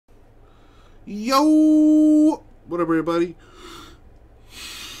Yo, what up, everybody?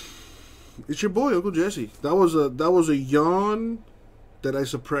 It's your boy, Uncle Jesse. That was a yawn that I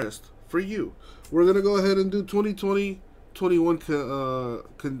suppressed for you. We're gonna go ahead and do 2020-21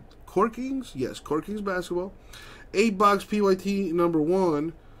 Corkings. Yes, Corkings basketball. 8-box PYT number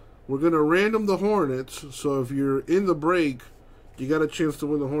 1. We're gonna random the Hornets. So if you're in the break, you got a chance to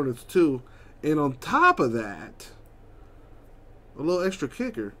win the Hornets too. And on top of that, a little extra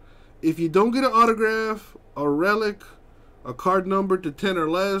kicker. If you don't get an autograph, a relic, a card number to 10 or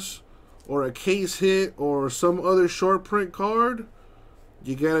less, or a case hit, or some other short print card,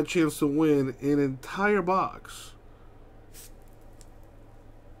 you got a chance to win an entire box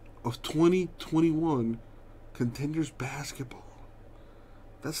of 2021 Contenders basketball.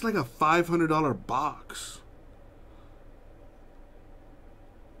 That's like a $500 box.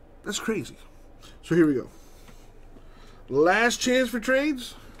 That's crazy. So here we go. Last chance for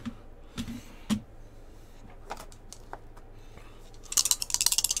trades.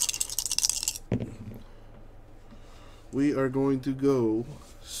 We are going to go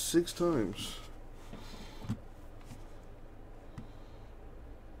 6 times.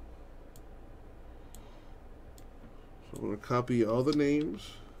 So I'm going to copy all the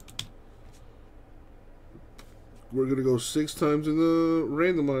names. We're going to go 6 times in the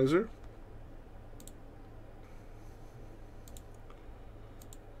randomizer.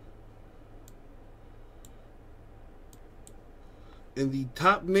 And the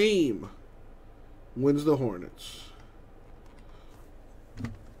top name wins the Hornets.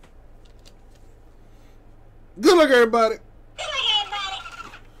 Good luck, everybody. Good luck,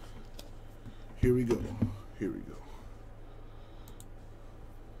 everybody. Here we go. Here we go.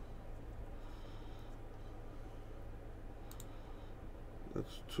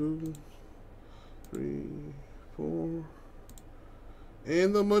 That's 2, 3, 4.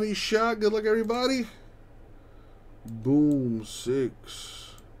 And the money shot. Good luck, everybody. Boom,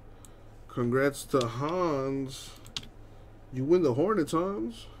 6. Congrats to Hans. You win the Hornets,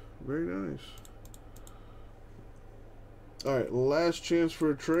 Hans. Very nice. Alright, last chance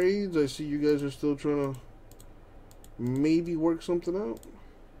for trades. I see you guys are still trying to maybe work something out.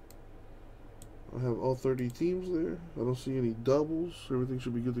 I have all 30 teams there. I don't see any doubles. Everything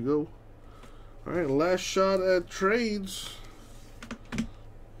should be good to go. Alright, last shot at trades.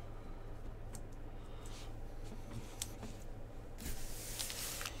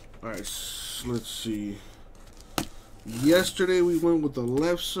 Alright, let's see. Yesterday we went with the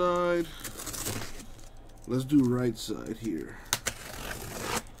left side. Let's do right side here.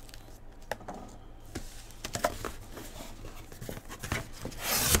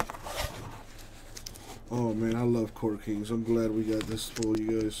 Oh man, I love Corkings. I'm glad we got this for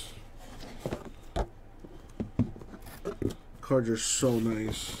you guys. Cards are so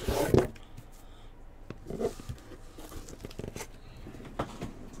nice.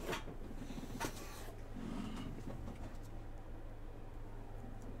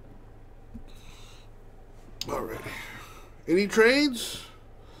 Alright. Any trades?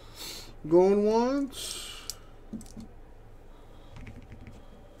 Going once.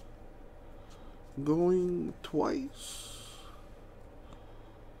 Going twice.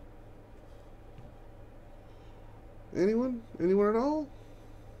 Anyone? Anyone at all?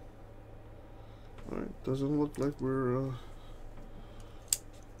 Alright, doesn't look like we're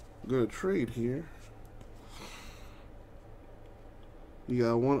gonna trade here. You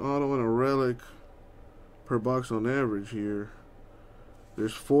got 1 auto and a relic per box on average here.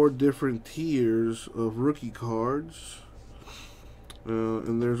 There's 4 different tiers of rookie cards.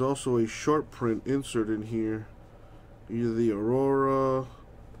 And there's also a short print insert in here. Either the Aurora,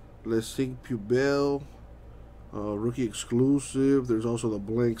 Les 5 Pubelle, rookie exclusive. There's also the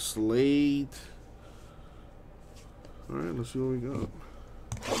blank slate. Alright, let's see what we got.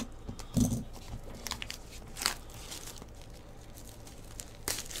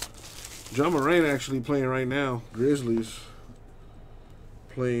 John Moran actually playing right now. Grizzlies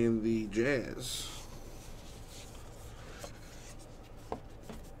playing the Jazz.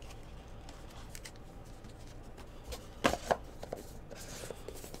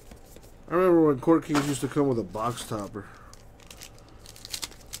 I remember when Corkings used to come with a box topper.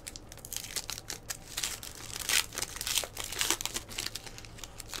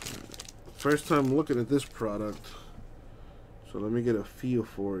 First time looking at this product. So let me get a feel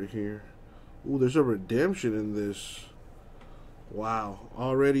for it here. Ooh, there's a redemption in this. Wow,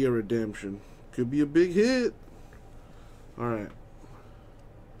 already a redemption. Could be a big hit. Alright.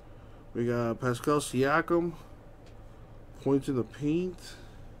 We got Pascal Siakam. Points in the paint.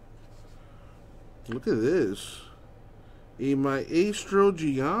 Look at this. A Maestro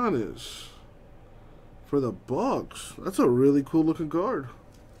Giannis. for the Bucks. That's a really cool looking card.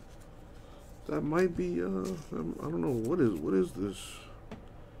 That might be I don't know, what is this?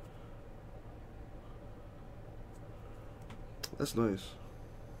 That's nice.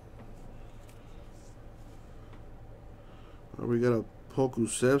 We got a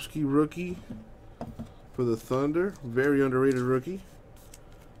Pokusevski rookie for the Thunder. Very underrated rookie.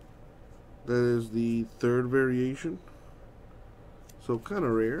 That is the third variation. So kind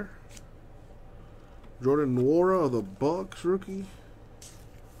of rare. Jordan Nwora of the Bucks rookie.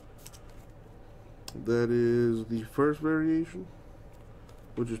 That is the first variation,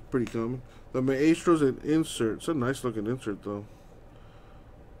 which is pretty common. The Maestro's an insert. It's a nice looking insert though.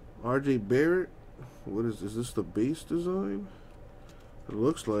 RJ Barrett. What is this? Is this the base design? It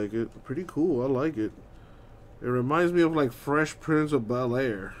looks like it. Pretty cool. I like it. It reminds me of like Fresh Prince of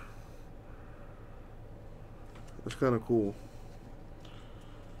Bel-Air. That's kind of cool.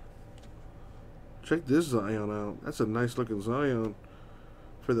 Check this Zion out. That's a nice looking Zion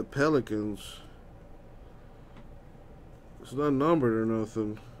for the Pelicans. It's not numbered or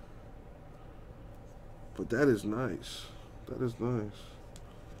nothing, but that is nice. That is nice.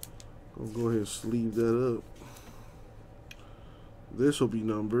 I'll go ahead and sleeve that up. This will be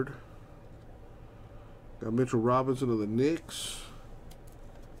numbered. Got Mitchell Robinson of the Knicks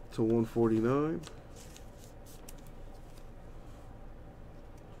to 149.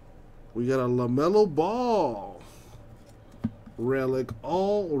 We got a LaMelo Ball relic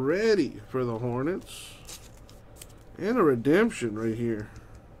already for the Hornets. And a redemption right here.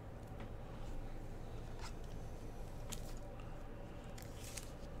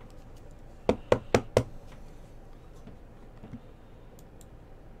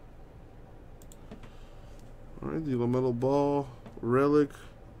 Alright, the LaMelo Ball relic,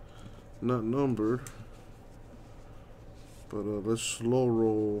 not numbered. But let's slow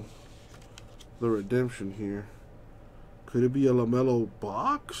roll the redemption here. Could it be a LaMelo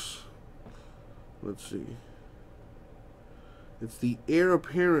box? Let's see. It's the heir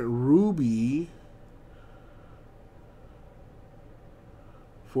apparent Ruby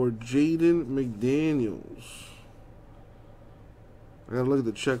for Jaden McDaniels. I gotta look at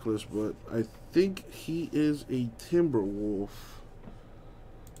the checklist, but I think he is a Timberwolf.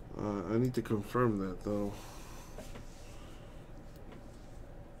 I need to confirm that though.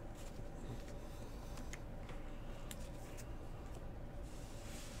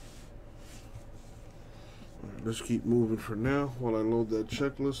 Let's keep moving for now while I load that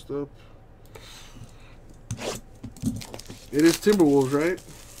checklist up. It is Timberwolves, right?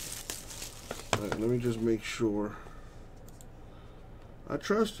 Alright, let me just make sure. I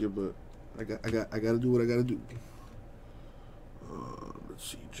trust you, but I gotta do what I gotta do. Let's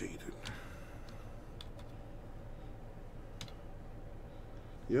see, Jaden.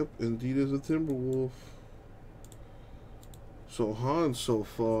 Yep, indeed is a Timberwolf. So Han so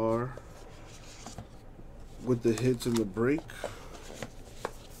far with the hits and the break.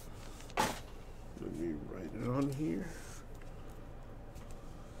 Let me write it on here.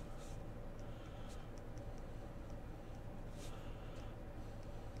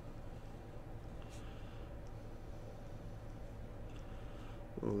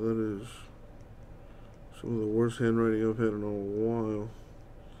 Oh, that is some of the worst handwriting I've had in a while.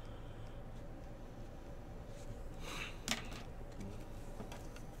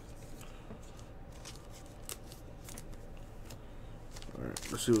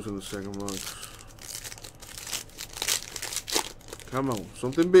 Let's see what's in the second box. Come on,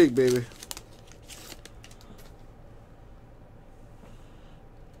 something big, baby.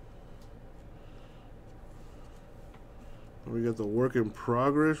 We got the work in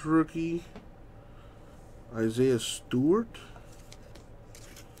progress rookie, Isaiah Stewart.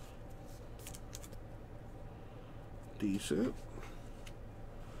 Decent.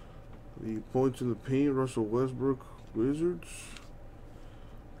 The points in the paint, Russell Westbrook, Wizards.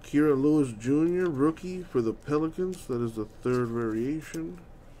 Kira Lewis Jr., rookie for the Pelicans. That is the third variation.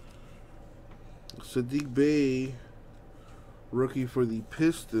 Sadiq Bey, rookie for the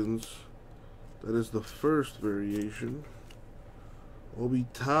Pistons. That is the first variation. Obi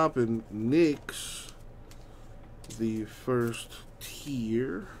Toppin, Knicks, the first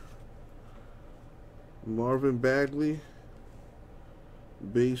tier. Marvin Bagley,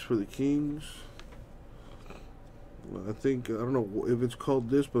 base for the Kings. I don't know if it's called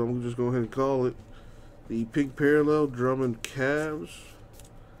this, but I'm just going to go ahead and call it the pink parallel Drummond Cavs.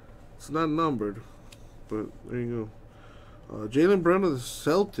 It's not numbered, but there you go. Jaylen Brown of the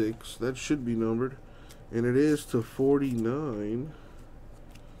Celtics, that should be numbered, and it is to 49.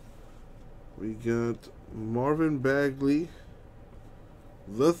 We got Marvin Bagley,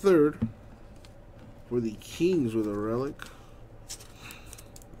 the third, for the Kings with a relic.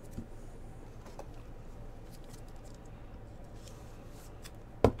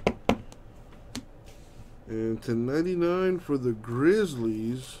 And /99 for the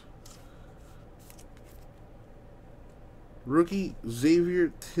Grizzlies. Rookie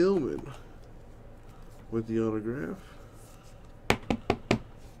Xavier Tillman with the autograph.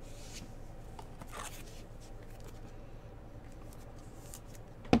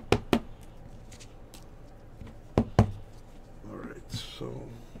 Alright, so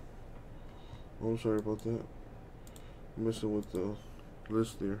I'm sorry about that. I'm messing with the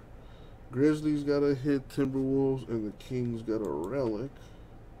list there. Grizzlies got a hit, Timberwolves, and the Kings got a relic.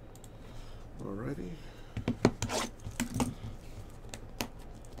 Alrighty.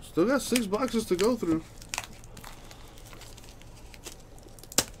 Still got 6 boxes to go through.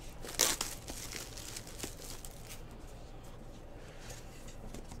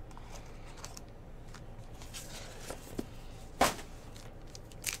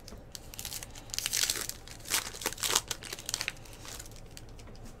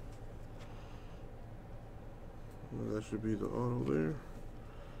 Well, that should be the auto there.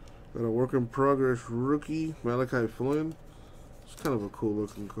 Got a work in progress rookie, Malachi Flynn. It's kind of a cool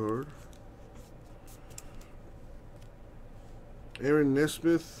looking card. Aaron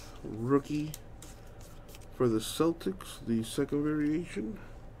Nesmith, rookie for the Celtics, the second variation.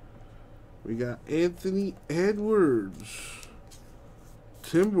 We got Anthony Edwards,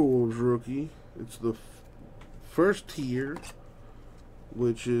 Timberwolves rookie. It's the first tier,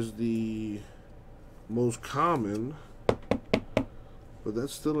 which is the most common, but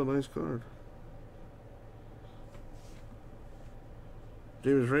that's still a nice card.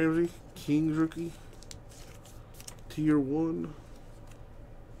 James Ramsey, Kings rookie, tier 1.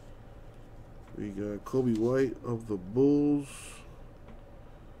 We got Kobe White of the Bulls.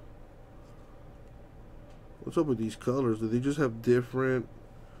 What's up with these colors? Do they just have different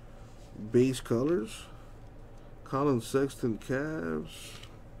base colors? Colin Sexton, Cavs.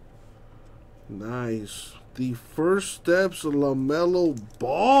 Nice. The First Steps LaMelo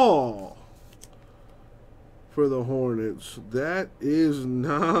Ball for the Hornets. That is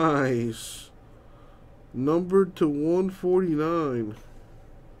nice. Numbered to 149.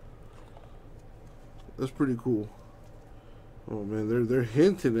 That's pretty cool. Oh man, they're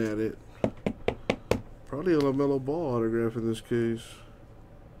hinting at it. Probably a LaMelo Ball autograph in this case.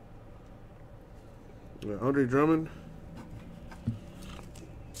 Andre Drummond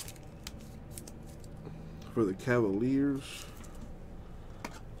for the Cavaliers.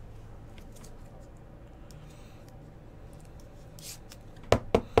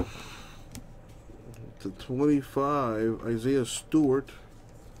 To 25, Isaiah Stewart,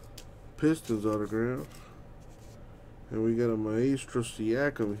 Pistons autograph. And we got a Maestro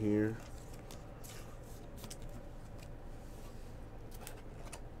Siakam here.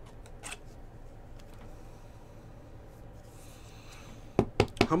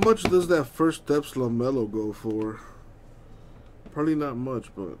 How much does that First Steps LaMelo go for? Probably not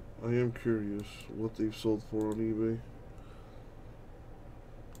much, but I am curious what they've sold for on eBay.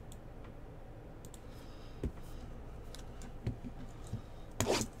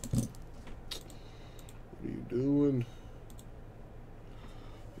 What are you doing?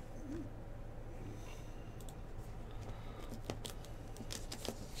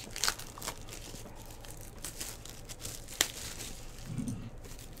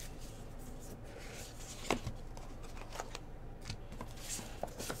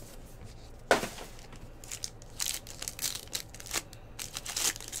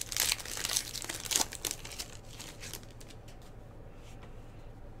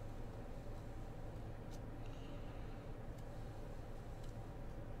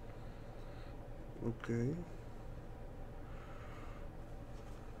 Okay.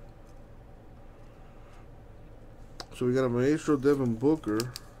 So we got a Maestro Devin Booker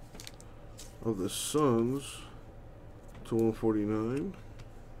of the Suns to 149.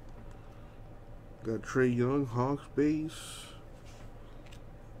 Got Trey Young, Hawks base.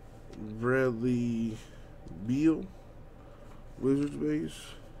 Bradley Beal, Wizards base.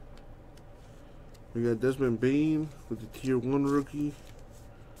 We got Desmond Bain with the tier 1 rookie.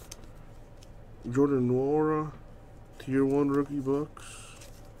 Jordan Nwora, tier 1 rookie Bucks.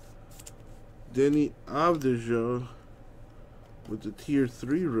 Denny Avdija with the tier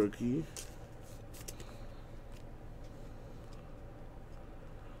 3 rookie.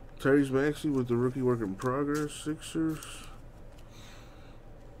 Tyrese Maxey with the rookie work in progress, Sixers.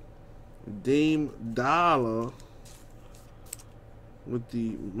 Dame Dalla with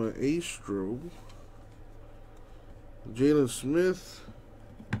the Maestro. Jalen Smith,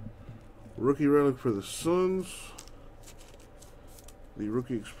 Rookie relic for the Suns. The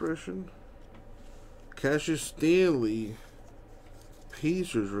rookie expression. Cassius Stanley.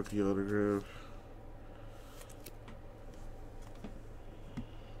 Pacers rookie autograph.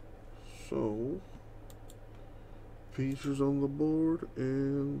 So, Pacers on the board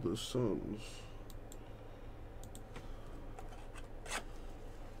and the Suns.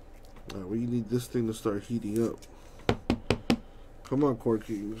 Alright, we need this thing to start heating up. Come on, Court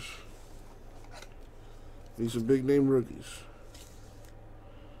Kings. Need some big name rookies.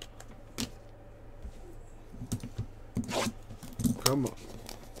 Come on.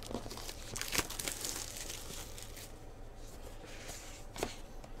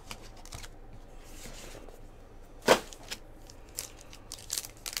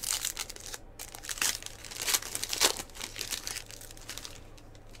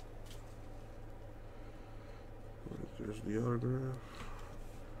 There's the autograph.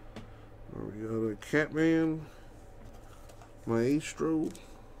 We got a Catman, Maestro,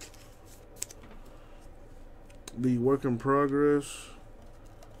 the work in progress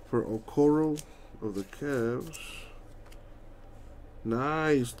for Okoro of the Cavs.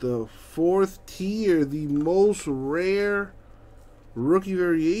 Nice, the 4th tier, the most rare rookie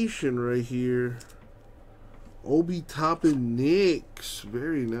variation right here. Obi Toppin Knicks,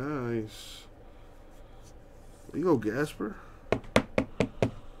 very nice. There you go, Gasper.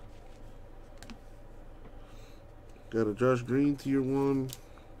 Got a Josh Green tier 1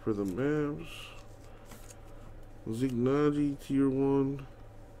 for the Mavs. Zeke Naji tier 1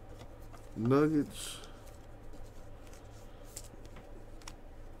 Nuggets.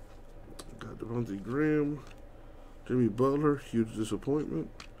 Got Devontae Graham. Jimmy Butler, huge disappointment.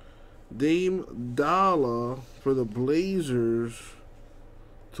 Dame Dalla for the Blazers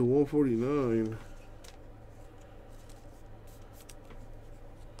to 149.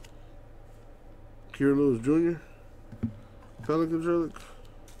 Kira Lewis Jr. Pelicans relic.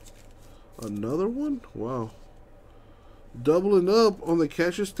 Another one? Wow. Doubling up on the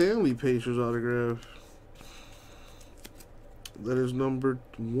Cassius Stanley Pacers autograph. That is number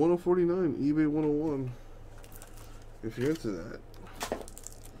 149, eBay 101. If you're into that.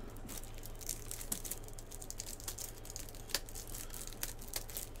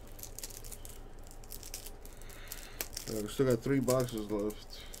 We still got 3 boxes left.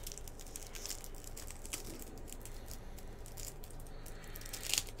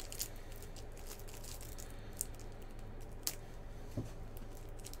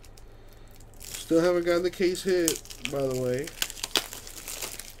 Still haven't gotten the case hit, by the way.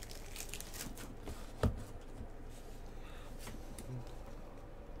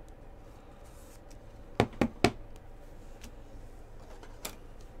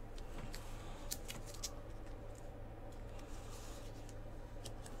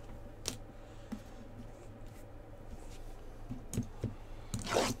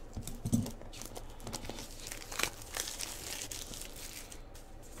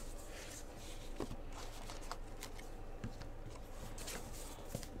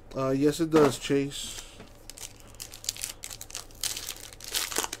 Yes, it does, Chase.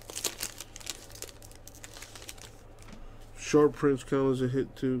 Short prints count as a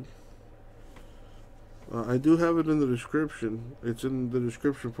hit, too. I do have it in the description. It's in the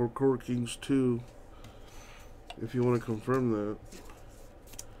description for Court Kings 2, if you want to confirm that.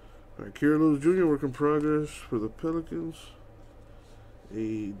 Alright, Kira Lewis Jr. work in progress for the Pelicans.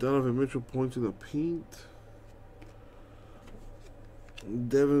 A Donovan Mitchell points in the paint.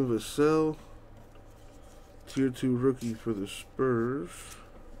 Devin Vassell, tier 2 rookie for the Spurs.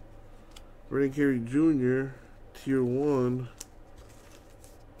 Brandon Carey Jr., tier 1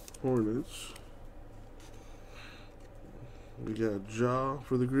 Hornets. We got Ja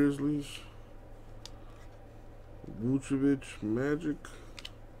for the Grizzlies. Vucevic Magic.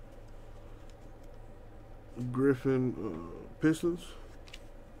 Griffin Pistons.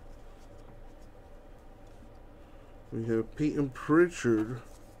 We have Peyton Pritchard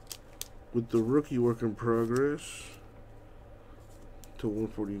with the rookie work in progress to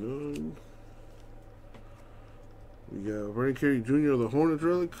 149. We got Brandon Carey Jr. the Hornets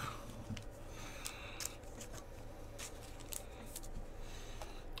relic.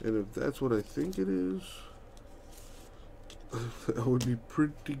 And if that's what I think it is, that would be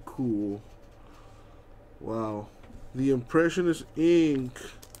pretty cool. Wow. The Impressionist ink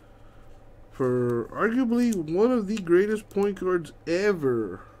for arguably one of the greatest point guards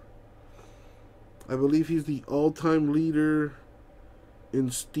ever. I believe he's the all-time leader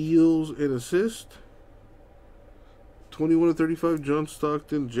in steals and assists. 21 of 35, John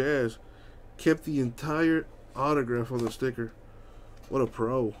Stockton, Jazz. Kept the entire autograph on the sticker. What a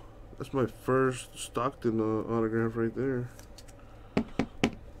pro. That's my first Stockton autograph right there.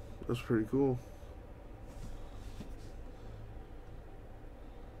 That's pretty cool.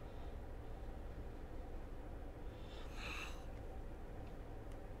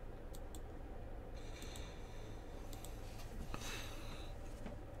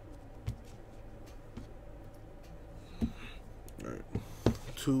 All right,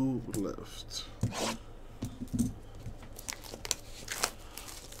 2 left.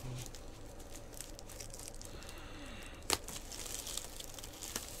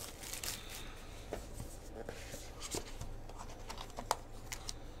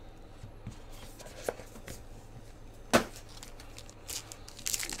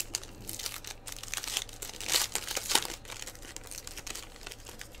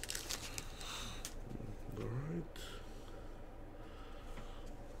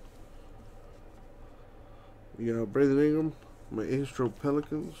 We got Brandon Ingram, my Astro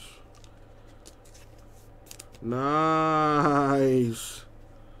Pelicans. Nice.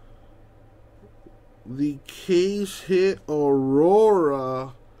 The case hit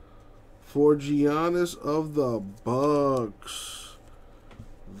Aurora for Giannis of the Bucks.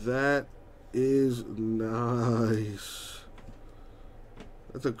 That is nice.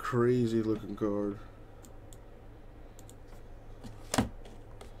 That's a crazy looking card.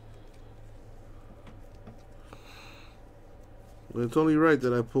 It's only right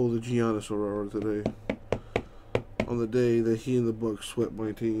that I pulled the Giannis Aurora today, on the day that he and the Bucks swept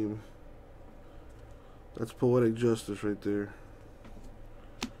my team. That's poetic justice right there.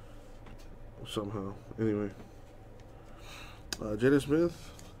 Somehow. Anyway. Jalen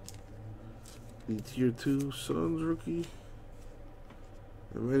Smith, the Tier 2 Suns rookie.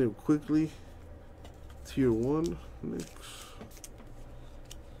 Emmanuel Quickly, Tier 1 Knicks.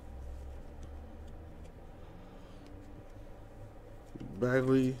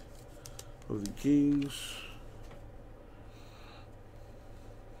 Bagley of the Kings.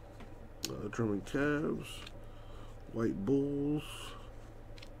 Drummond Cavs. White Bulls.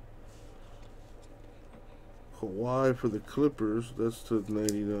 Kawhi for the Clippers. That's to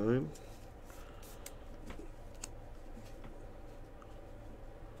 99.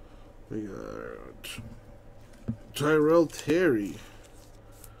 We got Tyrell Terry.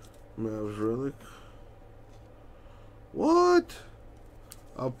 Mavs relic. What?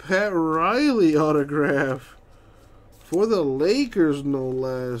 A Pat Riley autograph for the Lakers, no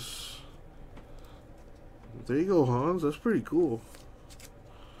less. There you go, Hans. That's pretty cool.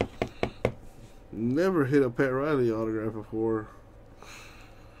 Never hit a Pat Riley autograph before.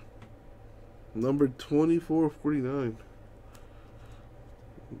 Number 2449.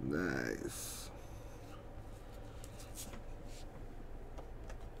 Nice.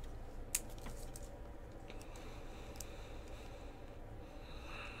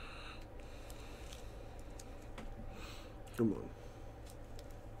 Come on.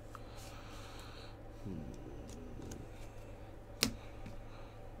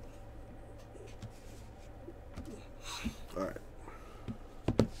 All right.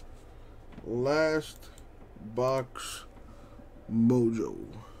 Last box mojo.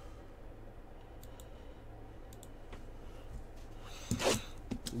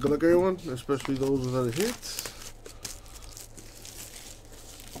 Good luck, everyone, especially those without a hit.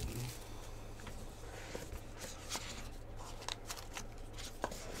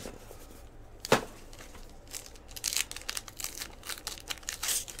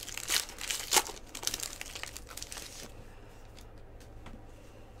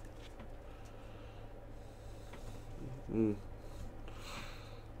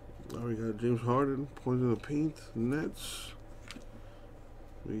 Now we got James Harden, points in the paint, Nets.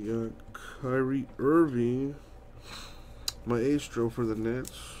 We got Kyrie Irving, my Astro for the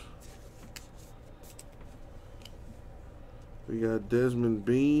Nets. We got Desmond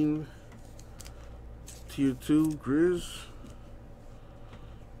Bain, Tier 2 Grizz.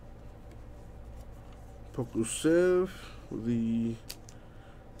 Pokusev, the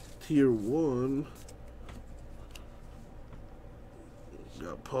Tier 1.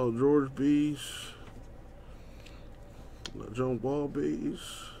 Got Paul George base. Got John Wall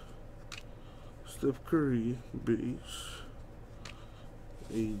base. Steph Curry base.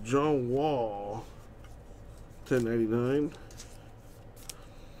 A John Wall 1099.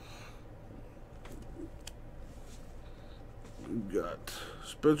 We got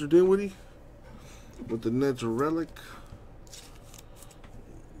Spencer Dinwiddie with the Nets relic.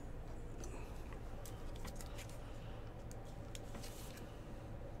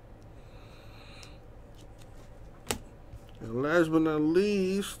 And last but not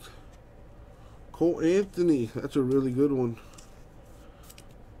least, Cole Anthony. That's a really good one.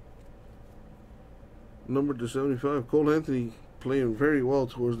 Number to 75. Cole Anthony playing very well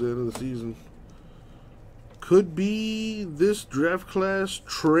towards the end of the season. Could be this draft class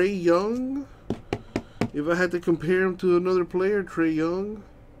Trae Young. If I had to compare him to another player, Trae Young.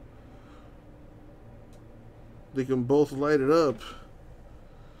 They can both light it up.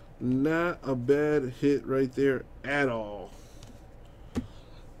 Not a bad hit right there at all.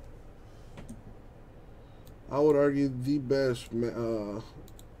 I would argue the best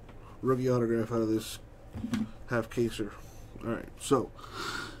rookie autograph out of this half caser. Alright, so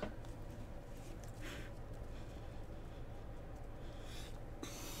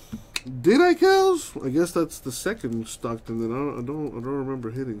did I, Kels? I guess that's the second Stockton. Then I don't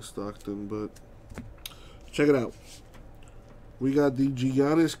remember hitting Stockton, but check it out. We got the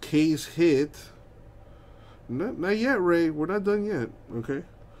Giannis case hit. Not yet, Ray. We're not done yet. Okay.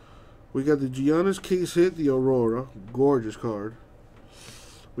 We got the Giannis case hit, the Aurora. Gorgeous card.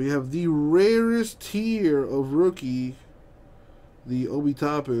 We have the rarest tier of rookie, the Obi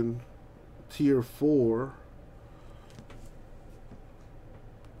Toppin, tier 4.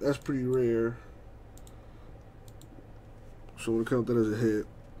 That's pretty rare. So we'll count that as a hit.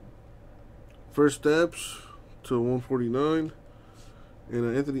 First steps to 149. And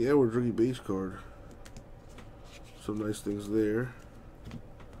an Anthony Edwards rookie base card. Some nice things there.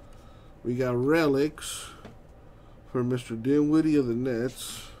 We got relics for Mr. Dinwiddie of the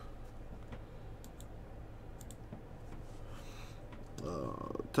Nets.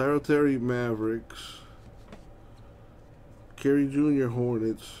 Tyrell Terry Mavericks. Kerry Jr.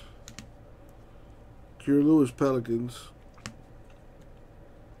 Hornets. Kira Lewis Pelicans.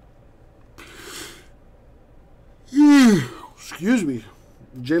 Excuse me.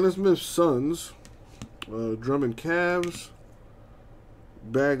 Jalen Smith Suns. Drummond Cavs.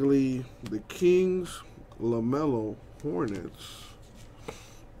 Bagley the Kings. LaMelo Hornets.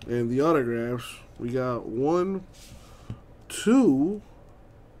 And the autographs, we got 1, 2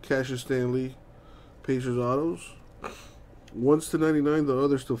 Cassius Stanley Pacers autos. One's to 99, the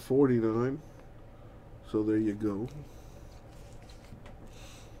other's to 49. So there you go.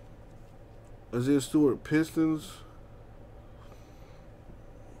 Isaiah Stewart Pistons.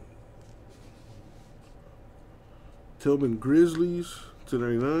 Tillman Grizzlies to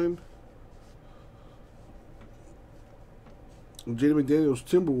 99. Jaden McDaniels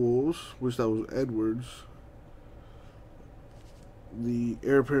Timberwolves. Wish that was Edwards. The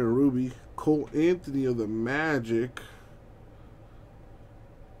Heir Apparent Ruby. Cole Anthony of the Magic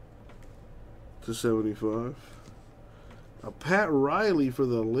to 75. A Pat Riley for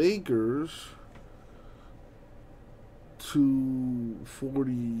the Lakers to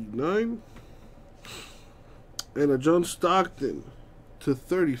 49. And a John Stockton to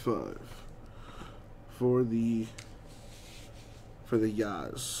 35 for the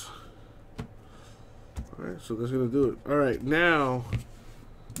Yaz. Alright, so that's going to do it. Alright, now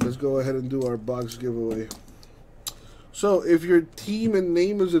let's go ahead and do our box giveaway. So, if your team and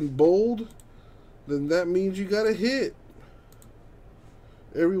name is in bold, then that means you got a hit.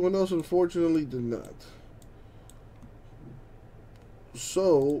 Everyone else, unfortunately, did not.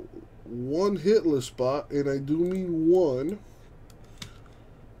 So, one hitless spot, and I do mean one.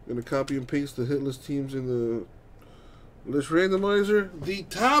 I'm going to copy and paste the hitless teams in the list randomizer. The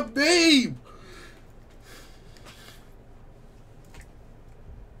top name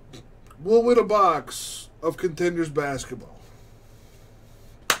will win a box of Contenders basketball.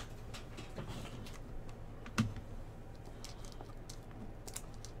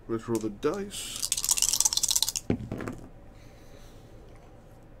 Let's roll the dice.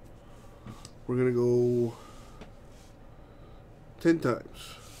 We're going to go 10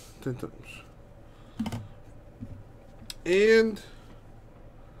 times. 10 times. And,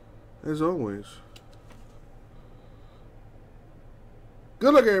 as always,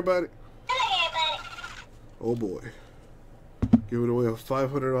 good luck, everybody. Oh, boy. Giving away a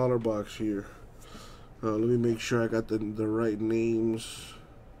 $500 box here. Let me make sure I got the right names.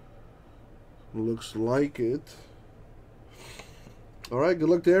 Looks like it. Alright, good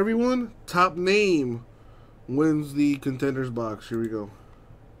luck to everyone. Top name wins the Contenders box. Here we go.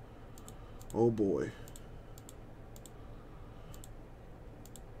 Oh boy.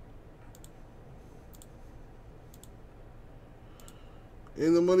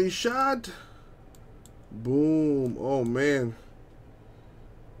 In the money shot. Boom. Oh man.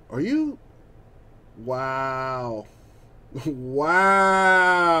 Are you? Wow.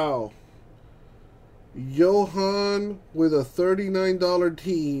 Wow. Johan with a $39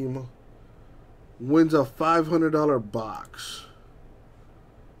 team wins a $500 box.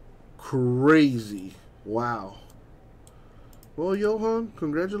 Crazy. Wow. Well, Johan,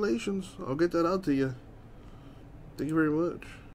 congratulations. I'll get that out to you. Thank you very much.